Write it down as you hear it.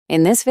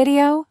In this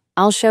video,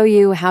 I'll show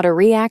you how to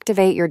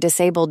reactivate your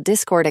disabled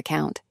Discord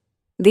account.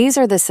 These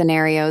are the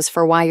scenarios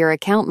for why your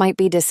account might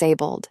be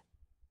disabled.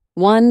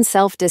 1.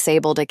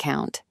 Self-disabled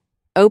account.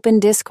 Open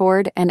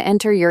Discord and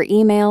enter your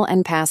email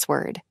and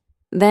password.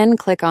 Then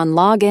click on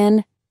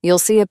Login. You'll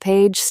see a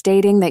page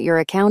stating that your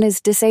account is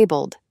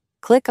disabled.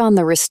 Click on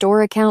the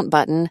Restore Account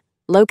button,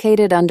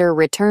 located under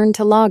Return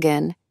to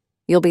Login.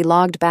 You'll be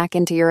logged back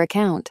into your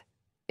account.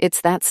 It's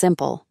that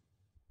simple.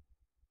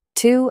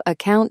 2.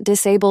 Account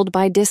disabled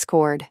by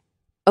Discord.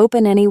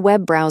 Open any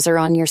web browser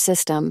on your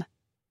system.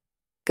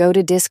 Go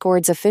to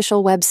Discord's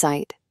official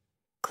website.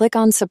 Click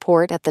on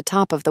Support at the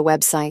top of the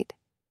website.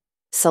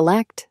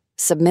 Select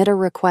Submit a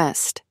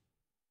Request.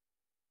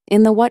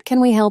 In the What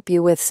Can We Help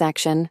You With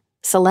section,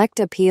 select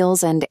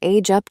Appeals and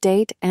Age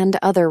Update and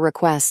Other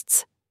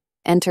Requests.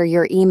 Enter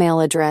your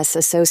email address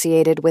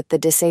associated with the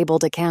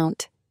disabled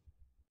account.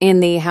 In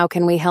the How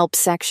Can We Help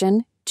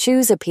section,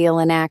 choose Appeal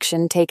and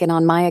Action taken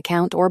on my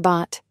account or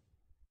bot.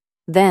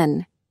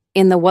 Then,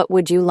 in the What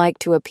Would You Like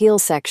to Appeal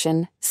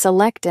section,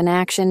 select an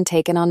action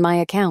taken on my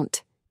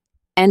account.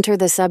 Enter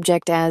the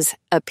subject as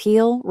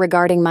Appeal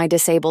regarding my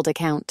disabled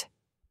account.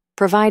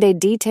 Provide a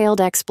detailed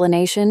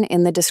explanation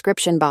in the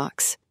description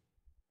box.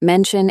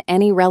 Mention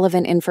any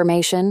relevant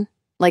information,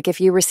 like if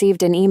you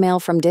received an email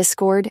from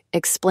Discord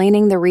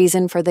explaining the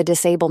reason for the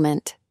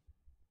disablement.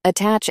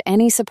 Attach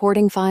any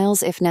supporting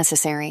files if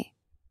necessary.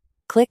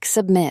 Click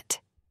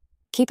Submit.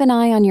 Keep an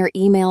eye on your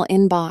email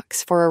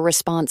inbox for a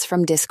response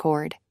from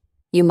Discord.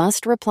 You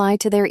must reply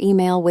to their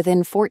email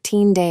within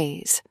 14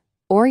 days,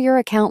 or your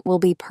account will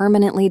be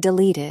permanently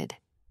deleted.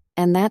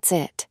 And that's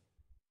it.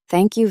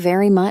 Thank you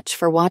very much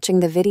for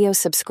watching the video.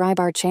 Subscribe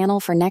our channel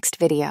for next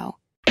video.